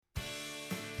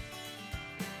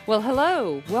Well,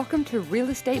 hello. Welcome to Real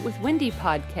Estate with Wendy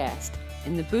podcast.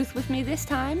 In the booth with me this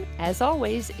time, as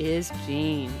always, is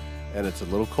Jean. And it's a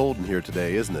little cold in here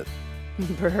today, isn't it?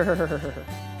 BRRRRR.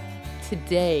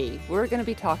 Today, we're going to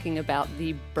be talking about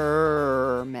the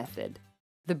BRRRRR Method.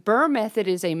 The BRRRR Method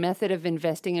is a method of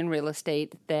investing in real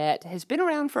estate that has been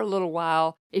around for a little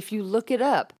while. If you look it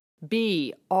up,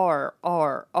 BRRRRR.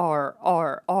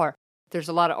 There's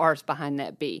a lot of R's behind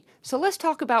that B. So let's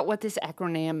talk about what this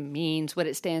acronym means, what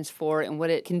it stands for, and what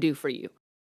it can do for you.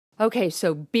 Okay,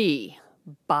 so B,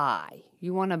 buy.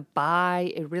 You want to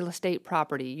buy a real estate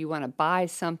property. You want to buy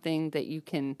something that you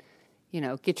can,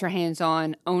 get your hands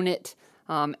on, own it.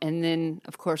 And then,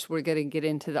 of course, we're going to get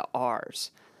into the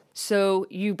R's. So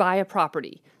you buy a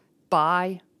property.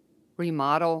 Buy,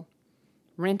 remodel,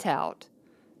 rent out,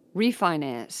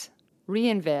 refinance,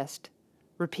 reinvest,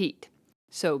 repeat.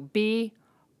 So BRRRRR.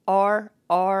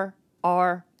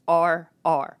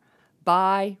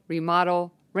 Buy,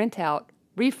 remodel, rent out,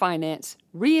 refinance,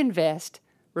 reinvest,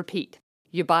 repeat.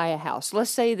 You buy a house.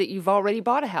 Let's say that you've already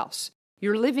bought a house.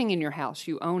 You're living in your house.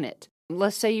 You own it.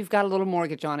 Let's say you've got a little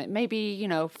mortgage on it, maybe,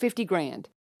 $50,000,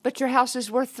 but your house is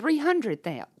worth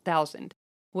 $300,000.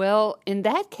 Well, in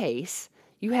that case,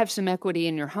 you have some equity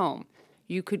in your home.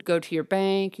 You could go to your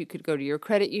bank, you could go to your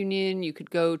credit union, you could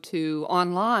go to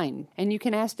online, and you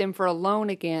can ask them for a loan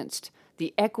against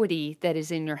the equity that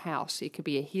is in your house. It could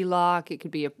be a HELOC, it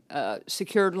could be a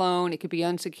secured loan, it could be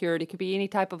unsecured, it could be any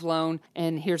type of loan,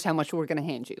 and here's how much we're going to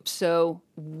hand you. So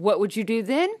what would you do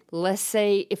then? Let's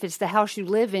say if it's the house you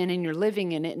live in and you're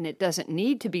living in it and it doesn't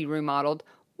need to be remodeled,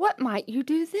 what might you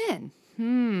do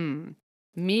then?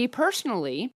 Me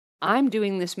personally, I'm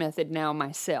doing this method now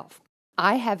myself.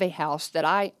 I have a house that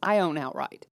I own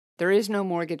outright. There is no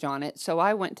mortgage on it, so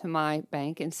I went to my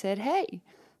bank and said, hey,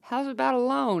 how's about a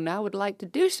loan? I would like to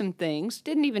do some things.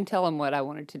 Didn't even tell them what I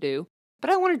wanted to do,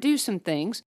 but I want to do some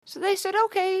things. So they said,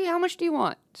 okay, how much do you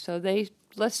want? So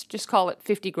let's just call it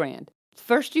 $50,000.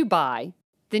 First you buy,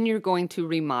 then you're going to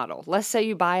remodel. Let's say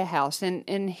you buy a house,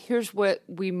 and here's what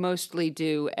we mostly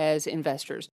do as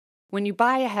investors. When you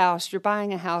buy a house, you're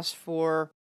buying a house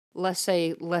for, let's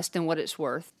say, less than what it's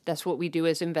worth. That's what we do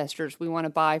as investors. We want to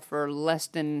buy for less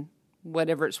than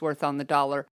whatever it's worth on the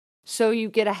dollar. So you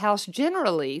get a house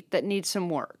generally that needs some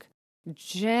work.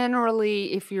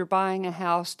 Generally, if you're buying a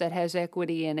house that has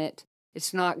equity in it,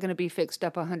 it's not going to be fixed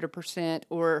up 100%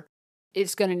 or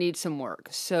it's going to need some work.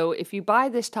 So if you buy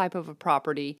this type of a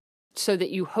property so that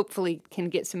you hopefully can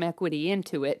get some equity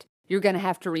into it, you're going to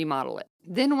have to remodel it.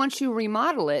 Then once you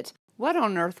remodel it, what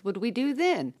on earth would we do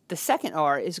then? The second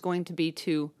R is going to be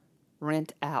to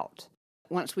rent out.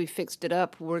 Once we've fixed it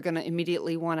up, we're going to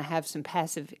immediately want to have some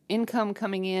passive income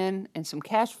coming in and some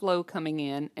cash flow coming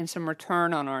in and some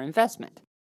return on our investment.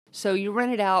 So you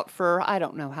rent it out for, I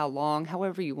don't know how long,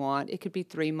 however you want. It could be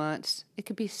 3 months. It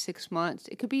could be 6 months.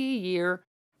 It could be a year.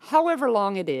 However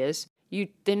long it is, you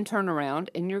then turn around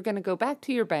and you're going to go back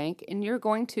to your bank and you're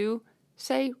going to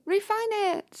say,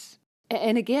 refinance.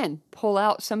 And again, pull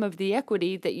out some of the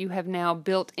equity that you have now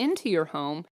built into your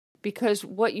home, because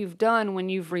what you've done when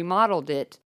you've remodeled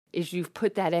it is you've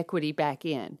put that equity back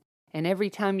in. And every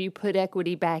time you put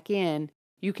equity back in,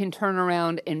 you can turn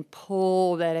around and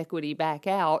pull that equity back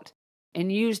out and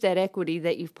use that equity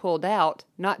that you've pulled out,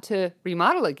 not to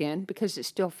remodel again because it's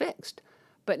still fixed,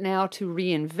 but now to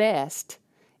reinvest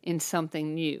in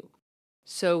something new.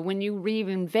 So when you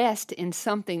reinvest in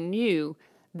something new,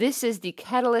 this is the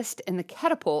catalyst and the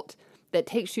catapult that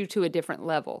takes you to a different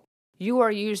level. You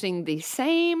are using the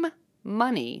same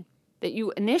money that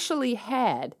you initially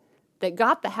had that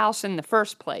got the house in the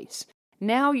first place.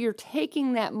 Now you're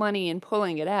taking that money and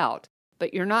pulling it out,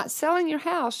 but you're not selling your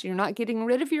house. You're not getting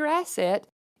rid of your asset.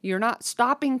 You're not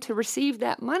stopping to receive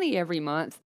that money every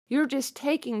month. You're just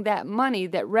taking that money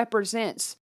that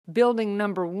represents building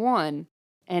number 1,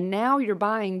 and now you're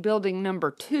buying building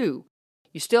number 2.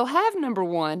 You still have number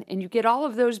 1 and you get all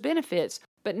of those benefits,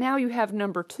 but now you have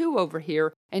number 2 over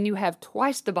here and you have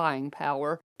twice the buying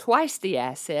power, twice the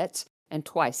assets, and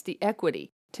twice the equity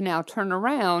to now turn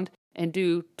around and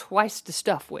do twice the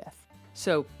stuff with.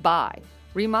 So buy,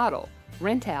 remodel,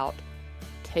 rent out,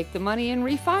 take the money and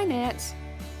refinance,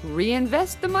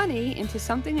 reinvest the money into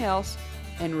something else,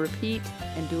 and repeat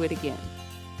and do it again.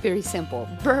 Very simple.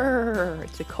 Brrr,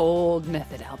 it's a cold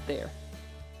method out there.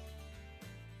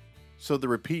 So the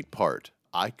repeat part,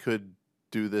 I could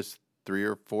do this 3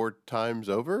 or 4 times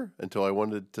over until I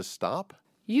wanted to stop?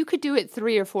 You could do it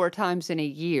 3 or 4 times in a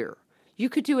year. You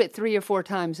could do it 3 or 4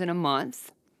 times in a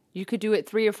month. You could do it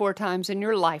 3 or 4 times in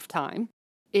your lifetime.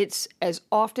 It's as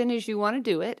often as you want to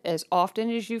do it, as often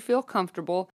as you feel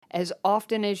comfortable, as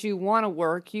often as you want to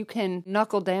work, you can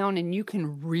knuckle down and you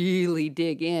can really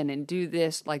dig in and do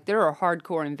this. Like there are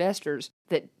hardcore investors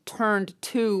that turned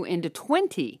 2 into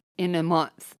 20 in a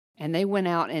month. And they went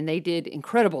out and they did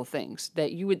incredible things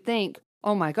that you would think,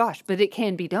 oh my gosh, but it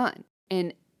can be done.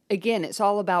 And again, it's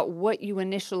all about what you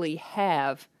initially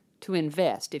have to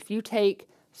invest. If you take,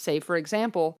 say, for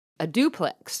example, a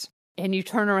duplex and you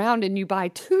turn around and you buy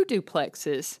 2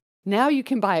 duplexes, now you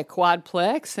can buy a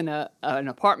quadplex and an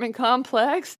apartment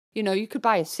complex. You could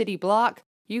buy a city block.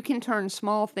 You can turn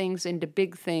small things into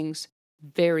big things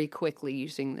very quickly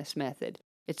using this method.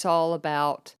 It's all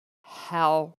about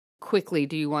how quickly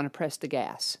do you want to press the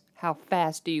gas? How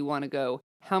fast do you want to go?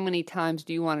 How many times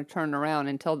do you want to turn around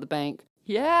and tell the bank,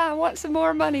 yeah, I want some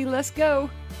more money, let's go.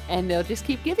 And they'll just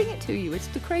keep giving it to you. It's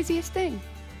the craziest thing.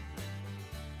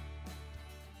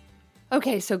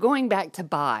 Okay, so going back to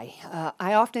buy,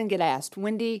 I often get asked,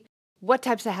 Wendy, what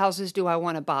types of houses do I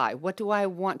want to buy? What do I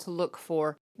want to look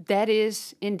for? That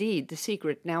is indeed the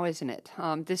secret now, isn't it?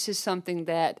 This is something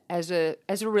that as a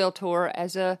realtor,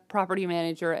 as a property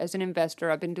manager, as an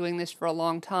investor, I've been doing this for a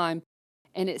long time.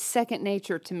 And it's second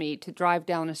nature to me to drive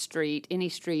down a street,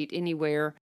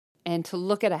 anywhere, and to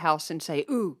look at a house and say,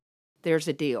 ooh, there's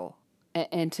a deal.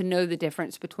 And to know the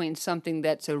difference between something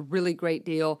that's a really great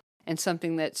deal and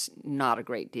something that's not a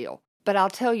great deal. But I'll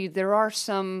tell you, there are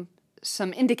some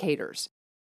indicators.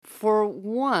 For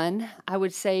one, I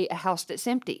would say a house that's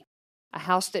empty, a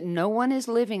house that no one is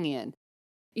living in.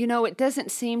 It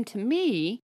doesn't seem to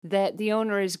me that the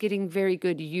owner is getting very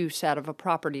good use out of a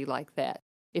property like that.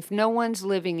 If no one's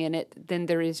living in it, then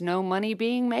there is no money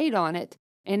being made on it.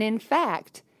 And in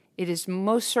fact, it is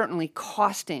most certainly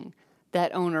costing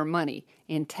that owner money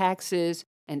in taxes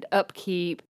and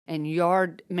upkeep and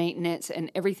yard maintenance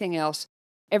and everything else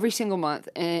every single month.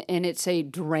 And it's a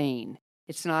drain.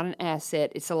 It's not an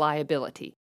asset, it's a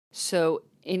liability. So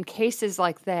in cases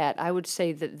like that, I would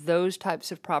say that those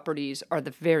types of properties are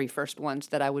the very first ones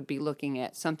that I would be looking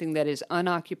at. Something that is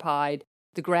unoccupied,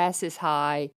 the grass is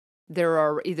high, there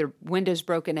are either windows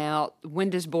broken out,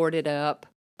 windows boarded up.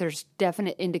 There's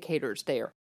definite indicators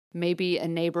there. Maybe a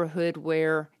neighborhood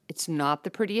where it's not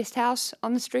the prettiest house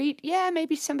on the street. Yeah,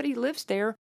 maybe somebody lives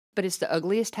there, but it's the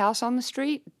ugliest house on the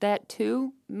street. That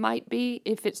too might be,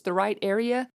 if it's the right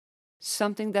area,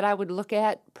 something that I would look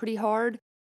at pretty hard.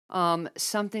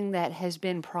 Something that has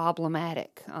been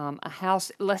problematic. A house,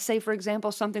 let's say, for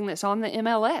example, something that's on the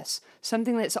MLS,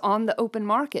 something that's on the open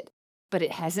market, but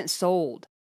it hasn't sold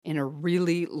in a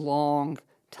really long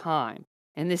time.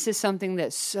 And this is something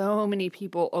that so many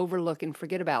people overlook and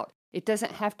forget about. It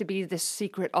doesn't have to be this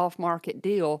secret off-market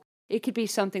deal. It could be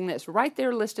something that's right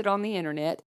there listed on the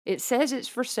internet. It says it's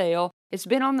for sale. It's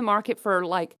been on the market for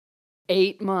like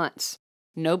 8 months.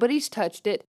 Nobody's touched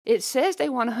it. It says they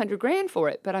want $100,000 for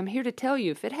it, but I'm here to tell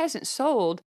you, if it hasn't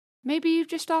sold, maybe you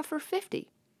just offer 50,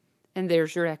 and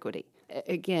there's your equity.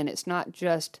 Again, it's not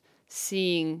just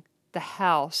seeing the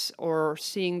house or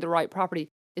seeing the right property.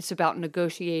 It's about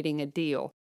negotiating a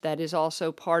deal. That is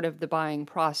also part of the buying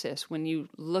process. When you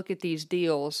look at these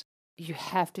deals, you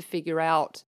have to figure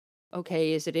out,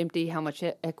 okay, is it empty? How much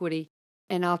equity?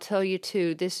 And I'll tell you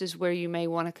too, this is where you may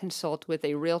want to consult with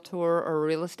a realtor or a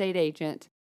real estate agent.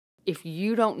 If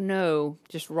you don't know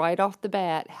just right off the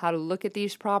bat how to look at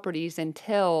these properties and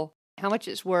tell how much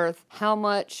it's worth, how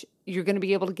much you're going to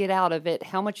be able to get out of it,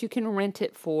 how much you can rent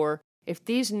it for, if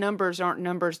these numbers aren't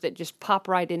numbers that just pop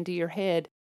right into your head,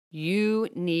 you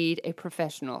need a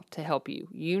professional to help you.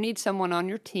 You need someone on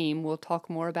your team. We'll talk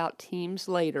more about teams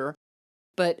later,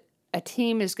 but a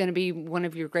team is going to be one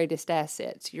of your greatest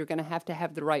assets. You're going to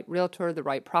have the right realtor, the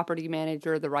right property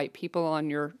manager, the right people on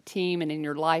your team and in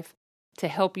your life to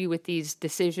help you with these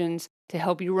decisions, to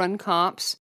help you run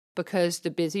comps, because the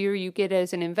busier you get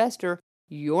as an investor,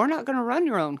 you're not going to run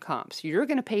your own comps. You're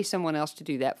going to pay someone else to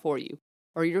do that for you,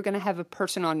 or you're going to have a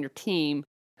person on your team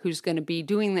who's going to be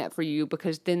doing that for you,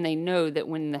 because then they know that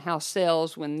when the house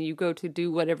sells, when you go to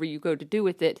do whatever you go to do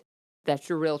with it, that's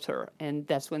your realtor, and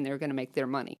that's when they're going to make their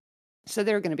money. So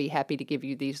they're going to be happy to give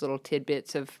you these little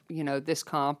tidbits of, this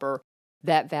comp or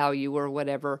that value or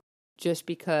whatever, just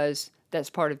because that's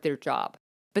part of their job.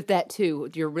 But that too,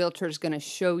 your realtor is going to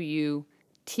show you,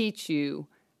 teach you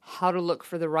how to look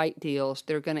for the right deals.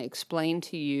 They're going to explain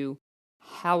to you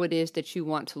how it is that you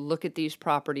want to look at these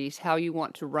properties, how you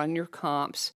want to run your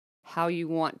comps, how you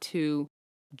want to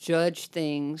judge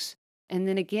things, and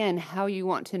then again, how you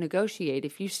want to negotiate.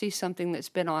 If you see something that's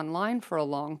been online for a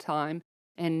long time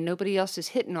and nobody else is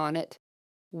hitting on it,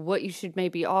 what you should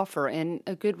maybe offer. And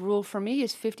a good rule for me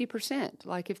is 50%.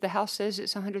 Like if the house says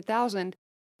it's $100,000,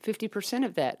 50%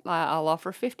 of that, I'll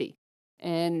offer 50.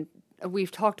 And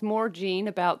We've talked more, Jean,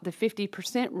 about the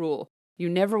 50% rule. You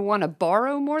never want to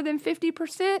borrow more than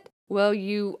 50%. Well,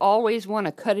 you always want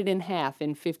to cut it in half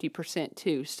in 50%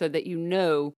 too, so that you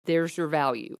know there's your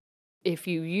value. If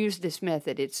you use this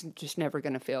method, it's just never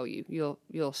going to fail you.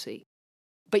 You'll see.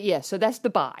 But yeah, so that's the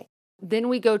buy. Then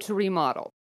we go to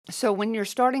remodel. So when you're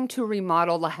starting to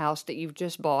remodel the house that you've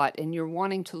just bought and you're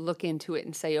wanting to look into it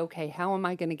and say, okay, how am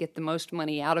I going to get the most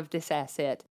money out of this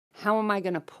asset? How am I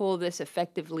going to pull this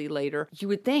effectively later? You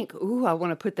would think, ooh, I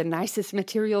want to put the nicest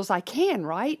materials I can,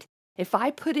 right? If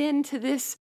I put into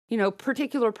this,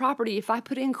 particular property, if I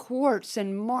put in quartz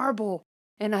and marble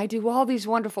and I do all these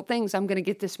wonderful things, I'm going to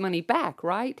get this money back,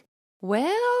 right?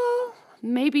 Well,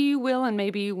 maybe you will and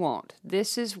maybe you won't.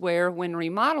 This is where, when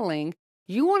remodeling,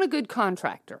 you want a good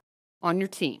contractor on your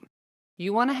team.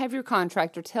 You want to have your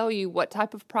contractor tell you what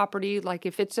type of property, like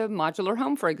if it's a modular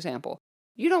home, for example.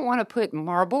 You don't want to put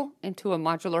marble into a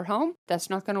modular home. That's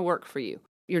not going to work for you.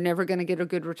 You're never going to get a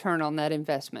good return on that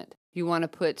investment. You want to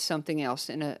put something else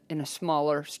in a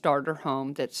smaller starter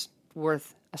home that's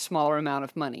worth a smaller amount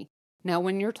of money. Now,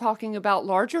 when you're talking about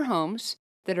larger homes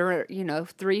that are,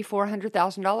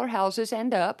 $300,000-$400,000 houses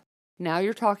and up, now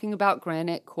you're talking about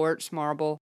granite, quartz,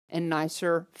 marble, and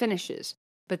nicer finishes.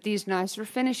 But these nicer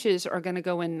finishes are going to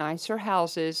go in nicer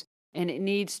houses, and it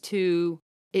needs to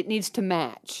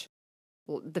match.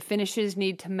 The finishes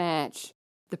need to match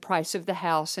the price of the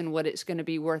house and what it's going to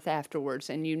be worth afterwards.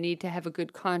 And you need to have a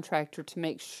good contractor to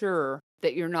make sure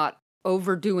that you're not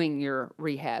overdoing your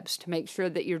rehabs, to make sure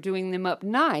that you're doing them up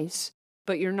nice,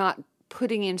 but you're not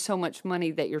putting in so much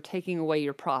money that you're taking away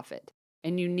your profit.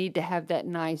 And you need to have that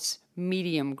nice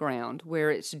medium ground where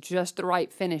it's just the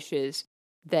right finishes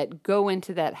that go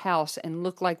into that house and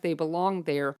look like they belong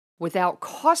there without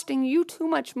costing you too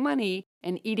much money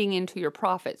and eating into your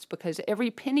profits, because every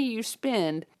penny you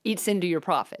spend eats into your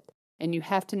profit. And you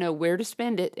have to know where to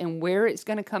spend it and where it's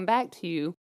going to come back to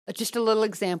you. Just a little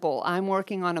example, I'm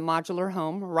working on a modular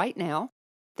home right now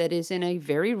that is in a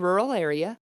very rural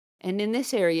area. And in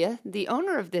this area, the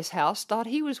owner of this house thought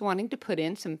he was wanting to put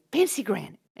in some fancy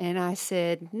granite. And I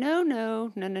said,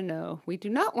 no. We do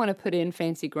not want to put in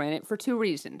fancy granite for two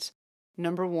reasons.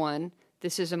 Number one,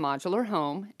 this is a modular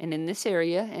home, and in this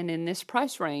area and in this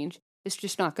price range, it's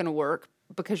just not going to work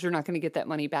because you're not going to get that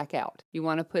money back out. You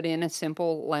want to put in a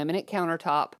simple laminate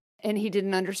countertop, and he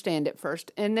didn't understand at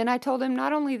first. And then I told him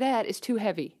not only that, it's too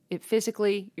heavy. It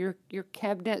physically, your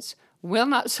cabinets will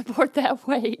not support that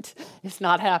weight. It's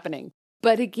not happening.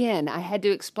 But again, I had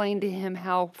to explain to him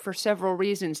how, for several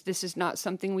reasons, this is not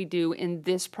something we do in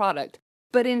this product.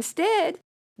 But instead,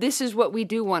 this is what we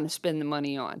do want to spend the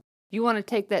money on. You want to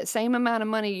take that same amount of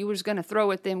money you was going to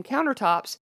throw at them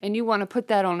countertops, and you want to put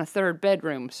that on a third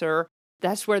bedroom, sir.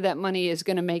 That's where that money is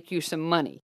going to make you some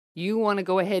money. You want to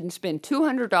go ahead and spend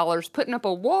 $200 putting up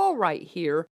a wall right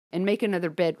here and make another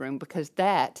bedroom, because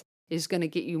that is going to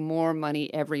get you more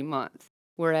money every month.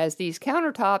 Whereas these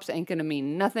countertops ain't going to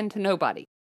mean nothing to nobody.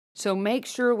 So make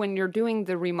sure when you're doing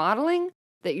the remodeling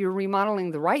that you're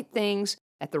remodeling the right things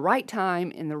at the right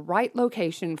time in the right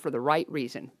location for the right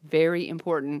reason. Very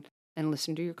important. And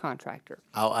listen to your contractor.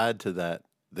 I'll add to that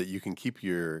you can keep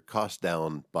your costs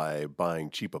down by buying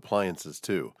cheap appliances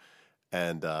too.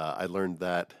 And I learned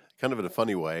that kind of in a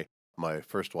funny way. My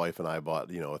first wife and I bought,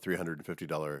 a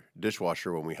 $350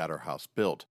 dishwasher when we had our house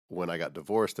built. When I got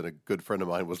divorced, and a good friend of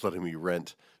mine was letting me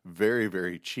rent very,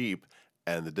 very cheap,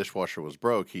 and the dishwasher was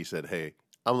broke, he said, hey,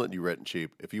 I'm letting you rent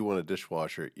cheap. If you want a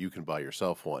dishwasher, you can buy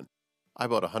yourself one. I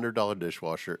bought a $100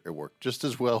 dishwasher. It worked just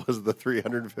as well as the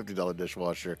 $350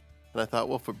 dishwasher. And I thought,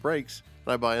 well, if it breaks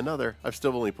and I buy another, I've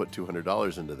still only put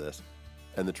 $200 into this.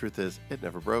 And the truth is, it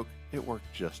never broke. It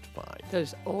worked just fine.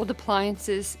 Those old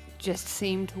appliances just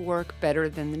seem to work better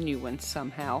than the new ones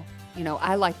somehow.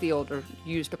 I like the older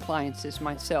used appliances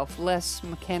myself. Less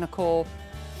mechanical,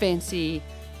 fancy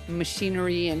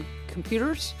machinery and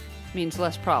computers means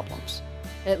less problems.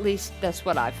 At least that's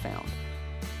what I've found.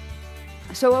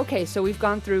 So we've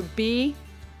gone through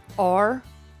BRRRR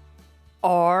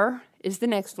is the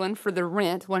next one for the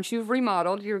rent. Once you've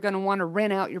remodeled, you're going to want to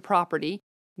rent out your property,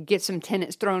 get some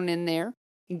tenants thrown in there,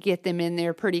 get them in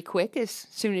there pretty quick as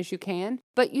soon as you can.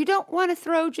 But you don't want to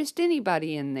throw just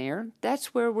anybody in there.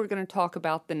 That's where we're going to talk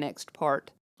about the next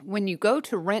part. When you go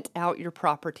to rent out your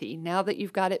property, now that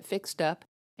you've got it fixed up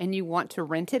and you want to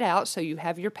rent it out so you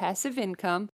have your passive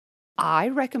income, I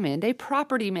recommend a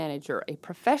property manager, a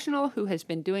professional who has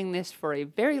been doing this for a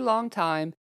very long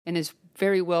time and is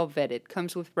very well vetted,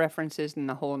 comes with references and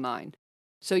the whole nine.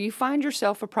 So you find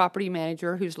yourself a property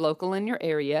manager who's local in your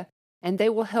area, and they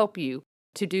will help you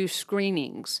to do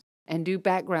screenings and do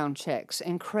background checks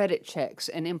and credit checks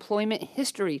and employment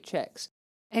history checks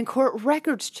and court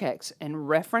records checks and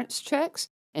reference checks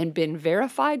and been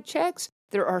verified checks.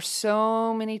 There are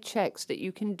so many checks that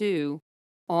you can do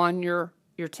on your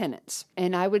tenants.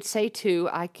 And I would say too,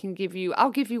 I'll give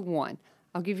you one.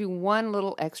 I'll give you one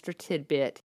little extra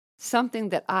tidbit, something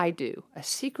that I do, a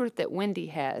secret that Wendy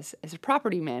has as a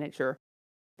property manager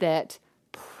that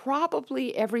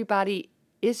probably everybody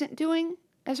isn't doing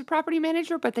as a property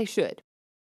manager, but they should.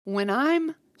 When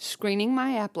I'm screening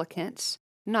my applicants,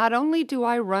 not only do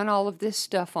I run all of this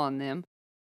stuff on them,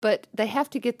 but they have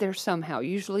to get there somehow.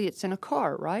 Usually it's in a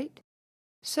car, right?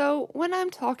 So when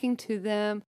I'm talking to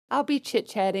them, I'll be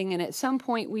chit-chatting, and at some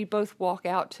point we both walk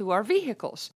out to our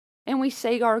vehicles and we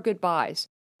say our goodbyes.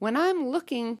 When I'm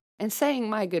looking and saying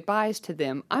my goodbyes to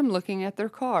them, I'm looking at their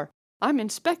car. I'm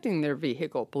inspecting their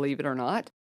vehicle, believe it or not.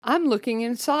 I'm looking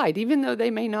inside, even though they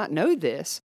may not know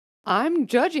this. I'm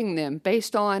judging them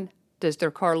based on, does their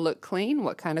car look clean?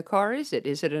 What kind of car is it?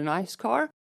 Is it a nice car?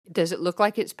 Does it look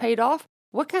like it's paid off?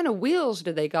 What kind of wheels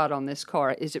do they got on this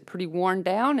car? Is it pretty worn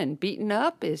down and beaten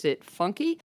up? Is it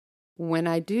funky? When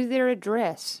I do their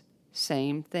address,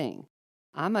 same thing.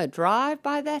 I'm going to drive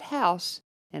by that house,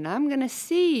 and I'm going to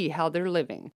see how they're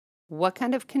living. What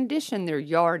kind of condition their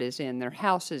yard is in, their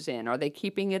house is in. Are they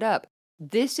keeping it up?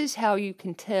 This is how you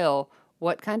can tell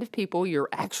what kind of people you're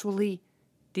actually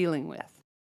dealing with.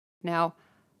 Now,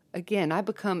 again, I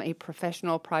become a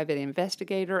professional private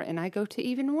investigator, and I go to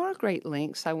even more great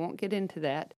lengths. I won't get into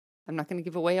that. I'm not going to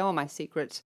give away all my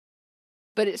secrets.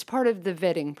 But it's part of the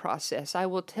vetting process. I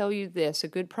will tell you this, a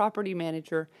good property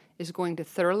manager is going to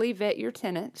thoroughly vet your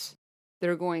tenants.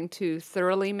 They're going to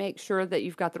thoroughly make sure that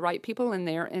you've got the right people in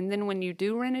there. And then when you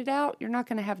do rent it out, you're not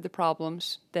going to have the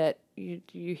problems that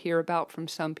you hear about from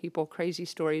some people, crazy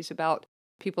stories about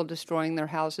people destroying their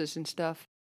houses and stuff.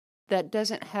 That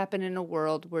doesn't happen in a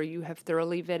world where you have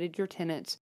thoroughly vetted your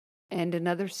tenants. And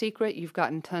another secret, you've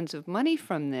gotten tons of money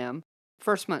from them.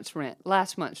 First month's rent,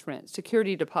 last month's rent,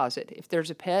 security deposit. If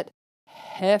there's a pet,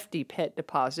 hefty pet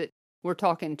deposit. We're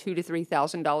talking $2,000 to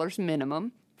 $3,000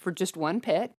 minimum for just one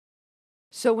pet.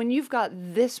 So when you've got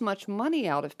this much money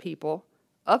out of people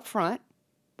up front,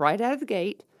 right out of the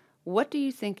gate, what do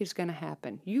you think is going to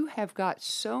happen? You have got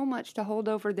so much to hold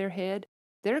over their head,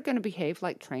 they're going to behave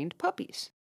like trained puppies.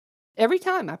 Every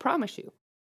time, I promise you.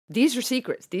 These are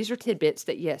secrets. These are tidbits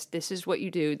that, yes, this is what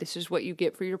you do. This is what you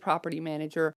get for your property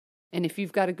manager. And if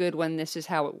you've got a good one, this is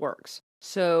how it works.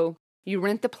 So you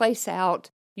rent the place out.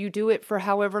 You do it for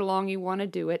however long you want to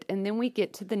do it. And then we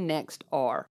get to the next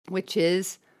R, which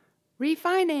is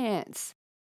refinance.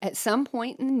 At some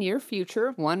point in the near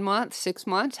future, 1 month, 6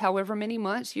 months, however many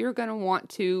months, you're going to want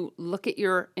to look at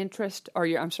your interest or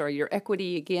your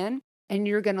equity again. And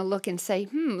you're going to look and say,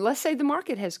 let's say the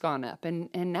market has gone up. And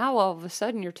now all of a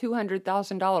sudden your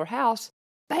 $200,000 house,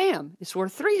 bam, it's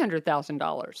worth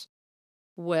 $300,000.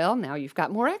 Well, now you've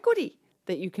got more equity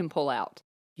that you can pull out.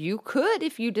 You could,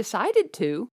 if you decided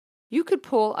to,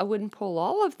 I wouldn't pull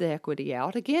all of the equity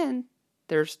out. Again,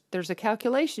 there's a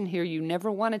calculation here. You never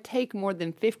want to take more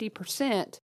than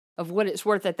 50% of what it's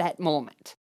worth at that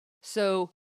moment. So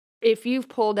if you've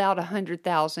pulled out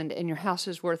 $100,000 and your house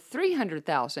is worth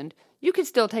 $300,000, you could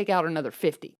still take out another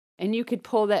 $50,000. And you could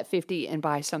pull that $50,000 and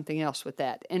buy something else with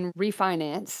that and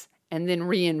refinance and then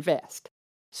reinvest.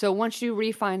 So once you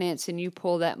refinance and you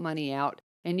pull that money out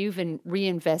and you've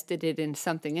reinvested it in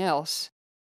something else,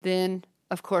 then,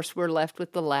 of course, we're left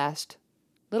with the last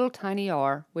little tiny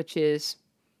R, which is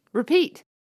repeat.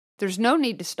 There's no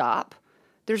need to stop.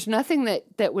 There's nothing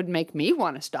that would make me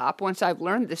want to stop once I've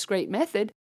learned this great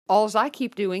method. All I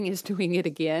keep doing is doing it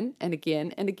again and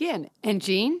again and again. And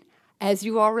Jean, as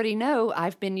you already know,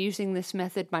 I've been using this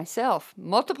method myself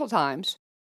multiple times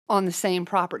on the same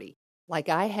property. Like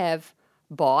I have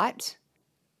bought,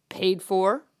 paid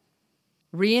for,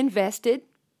 reinvested,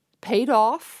 paid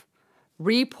off,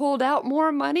 re-pulled out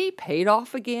more money, paid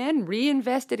off again,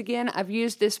 reinvested again. I've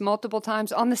used this multiple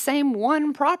times on the same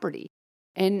one property.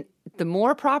 And the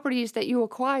more properties that you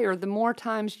acquire, the more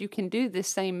times you can do this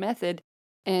same method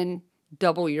and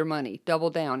double your money, double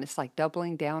down. It's like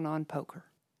doubling down on poker.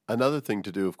 Another thing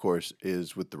to do, of course,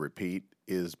 is with the repeat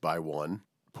is buy one,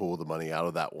 pull the money out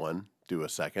of that one, do a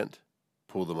second,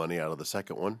 pull the money out of the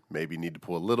second one. Maybe you need to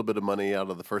pull a little bit of money out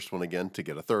of the first one again to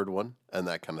get a third one and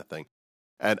that kind of thing.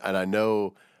 And I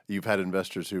know you've had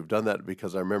investors who've done that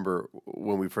because I remember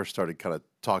when we first started kind of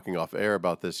talking off air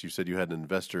about this, you said you had an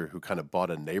investor who kind of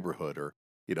bought a neighborhood or,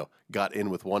 got in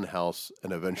with one house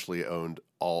and eventually owned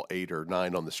all 8 or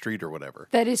 9 on the street or whatever.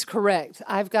 That is correct.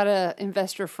 I've got an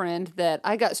investor friend that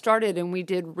I got started and we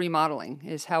did remodeling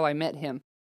is how I met him.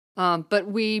 But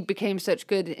we became such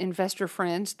good investor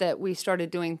friends that we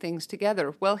started doing things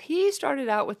together. Well, he started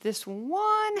out with this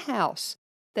one house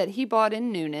that he bought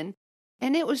in Noonan,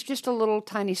 and it was just a little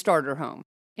tiny starter home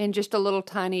in just a little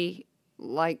tiny,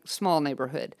 like, small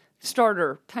neighborhood.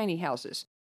 Starter, tiny houses.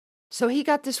 So he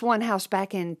got this one house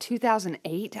back in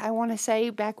 2008, I want to say,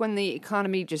 back when the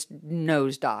economy just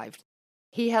nosedived.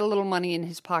 He had a little money in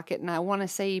his pocket, and I want to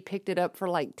say he picked it up for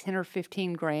like 10 or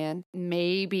 15 grand,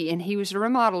 maybe. And he was a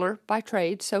remodeler by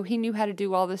trade, so he knew how to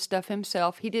do all this stuff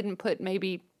himself. He didn't put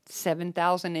maybe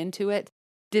 $7,000 into it,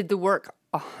 did the work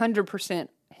 100%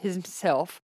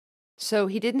 himself. So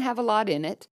he didn't have a lot in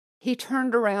it. He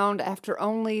turned around after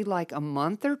only like a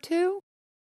month or two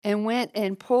and went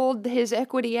and pulled his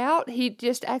equity out. He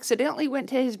just accidentally went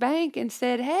to his bank and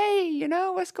said, hey,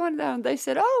 what's going on? They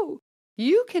said, oh,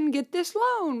 you can get this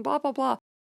loan, blah, blah, blah.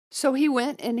 So he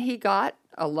went and he got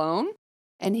a loan,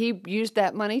 and he used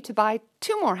that money to buy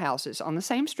 2 more houses on the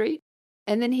same street.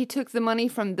 And then he took the money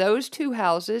from those 2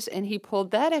 houses and he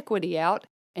pulled that equity out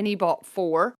and he bought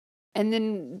 4. And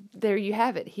then there you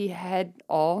have it. He had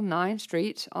all 9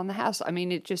 streets on the house. I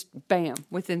mean, it just, bam,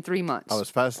 within 3 months. I was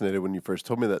fascinated when you first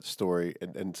told me that story,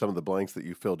 and some of the blanks that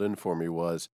you filled in for me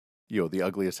was, the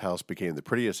ugliest house became the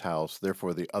prettiest house.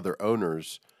 Therefore, the other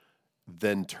owners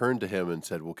then turned to him and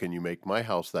said, well, can you make my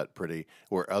house that pretty?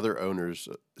 Where other owners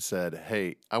said,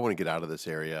 hey, I want to get out of this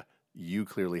area. You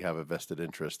clearly have a vested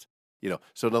interest.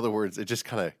 So in other words, it just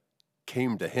kind of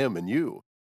came to him and you.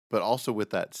 But also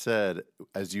with that said,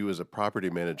 as you as a property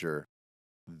manager,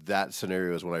 that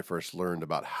scenario is when I first learned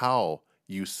about how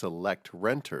you select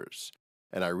renters.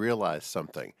 And I realized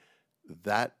something.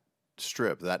 That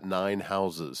strip, that 9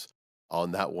 houses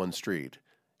on that one street,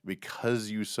 because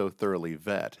you so thoroughly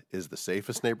vet, is the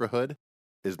safest neighborhood,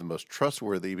 is the most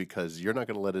trustworthy, because you're not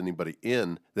going to let anybody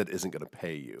in that isn't going to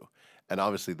pay you. And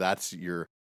obviously that's your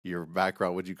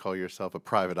background. Would you call yourself a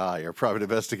private eye or a private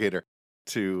investigator?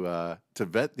 To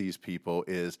vet these people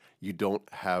is you don't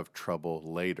have trouble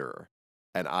later.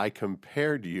 And I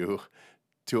compared you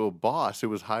to a boss who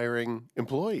was hiring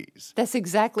employees. That's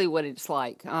exactly what it's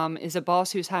like, is a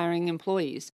boss who's hiring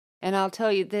employees. And I'll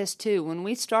tell you this too, when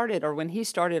he started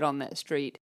on that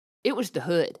street, it was the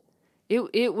hood.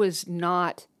 It was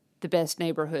not the best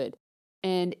neighborhood.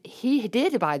 And he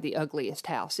did buy the ugliest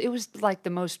house. It was like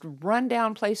the most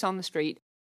rundown place on the street.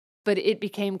 But it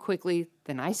became quickly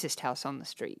the nicest house on the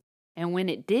street. And when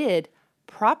it did,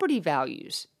 property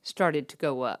values started to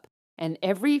go up. And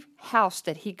every house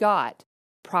that he got,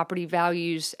 property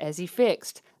values, as he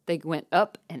fixed, they went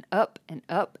up and up and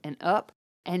up and up.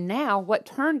 And now what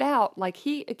turned out, like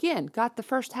he, again, got the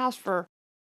first house for,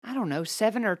 I don't know,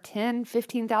 7 or 10,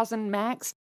 15,000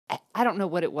 max. I don't know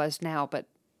what it was now, but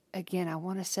again, I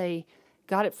want to say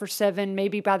got it for 7.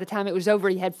 Maybe by the time it was over,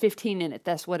 he had 15 in it.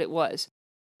 That's what it was.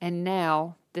 And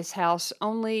now this house,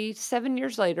 only 7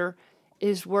 years later,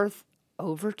 is worth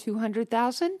over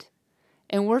 $200,000.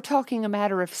 And we're talking a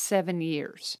matter of 7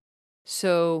 years.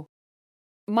 So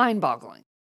mind-boggling.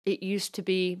 It used to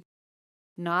be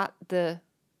not the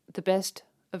best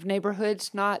of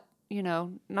neighborhoods, not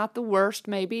the worst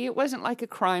maybe. It wasn't like a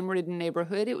crime-ridden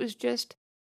neighborhood. It was just,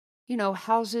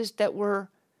 houses that were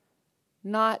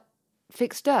not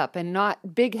fixed up and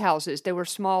not big houses. They were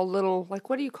small little, like,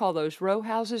 what do you call those, row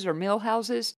houses or mill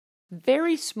houses?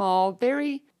 Very small,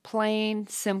 very plain,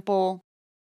 simple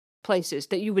places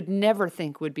that you would never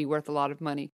think would be worth a lot of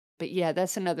money. But yeah,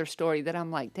 that's another story that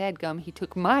I'm like, dadgum, he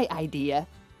took my idea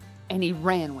and he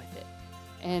ran with it.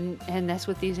 And that's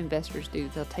what these investors do.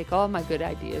 They'll take all my good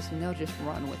ideas and they'll just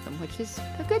run with them, which is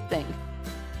a good thing.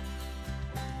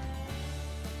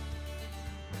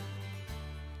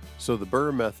 So the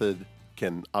BRRRR method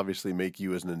can obviously make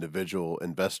you as an individual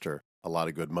investor a lot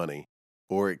of good money,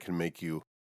 or it can make you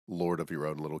lord of your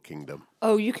own little kingdom.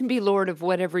 Oh, you can be lord of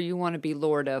whatever you want to be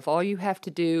lord of. All you have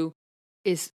to do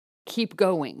is keep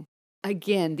going.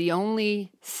 Again, the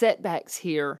only setbacks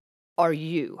here are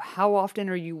you. How often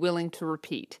are you willing to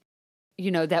repeat?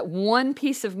 That one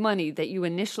piece of money that you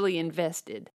initially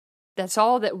invested, that's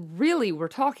all that really we're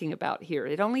talking about here.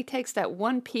 It only takes that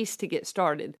one piece to get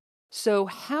started. So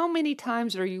how many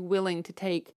times are you willing to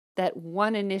take that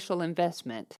one initial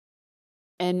investment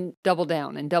and double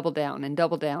down and double down and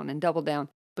double down and double down?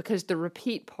 Because the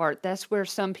repeat part, that's where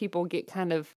some people get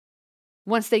kind of,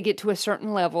 once they get to a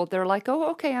certain level, they're like,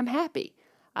 oh, okay, I'm happy.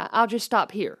 I'll just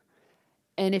stop here.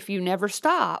 And if you never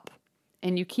stop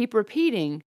and you keep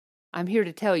repeating, I'm here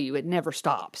to tell you it never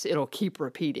stops. It'll keep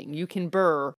repeating. You can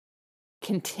BRRRR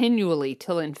continually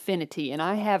till infinity. And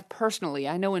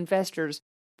I know investors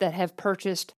that have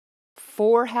purchased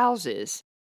 4 houses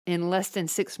in less than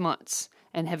 6 months.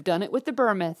 and have done it with the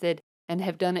BRRRR method and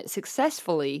have done it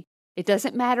successfully, it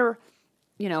doesn't matter,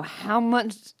 how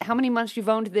many months you've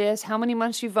owned this, how many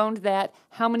months you've owned that,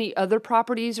 how many other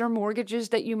properties or mortgages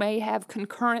that you may have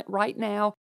concurrent right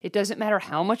now. It doesn't matter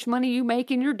how much money you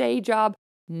make in your day job.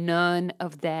 None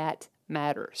of that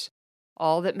matters.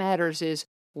 All that matters is,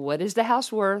 what is the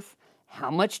house worth? How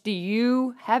much do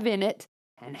you have in it?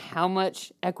 And how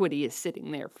much equity is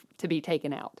sitting there to be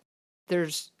taken out?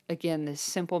 Again, this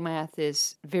simple math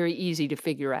is very easy to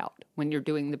figure out when you're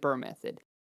doing the BRRRR method.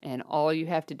 And all you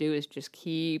have to do is just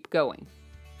keep going.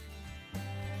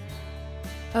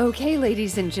 Okay,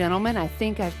 ladies and gentlemen, I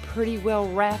think I've pretty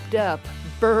well wrapped up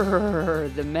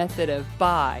BRRRR, the method of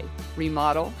buy,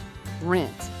 remodel,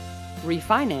 rent,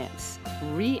 refinance,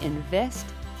 reinvest,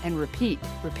 and repeat,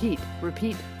 repeat,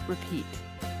 repeat, repeat.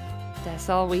 That's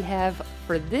all we have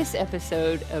for this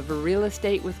episode of Real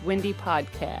Estate with Wendy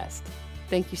podcast.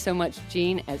 Thank you so much,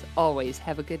 Jean. As always,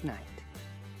 have a good night.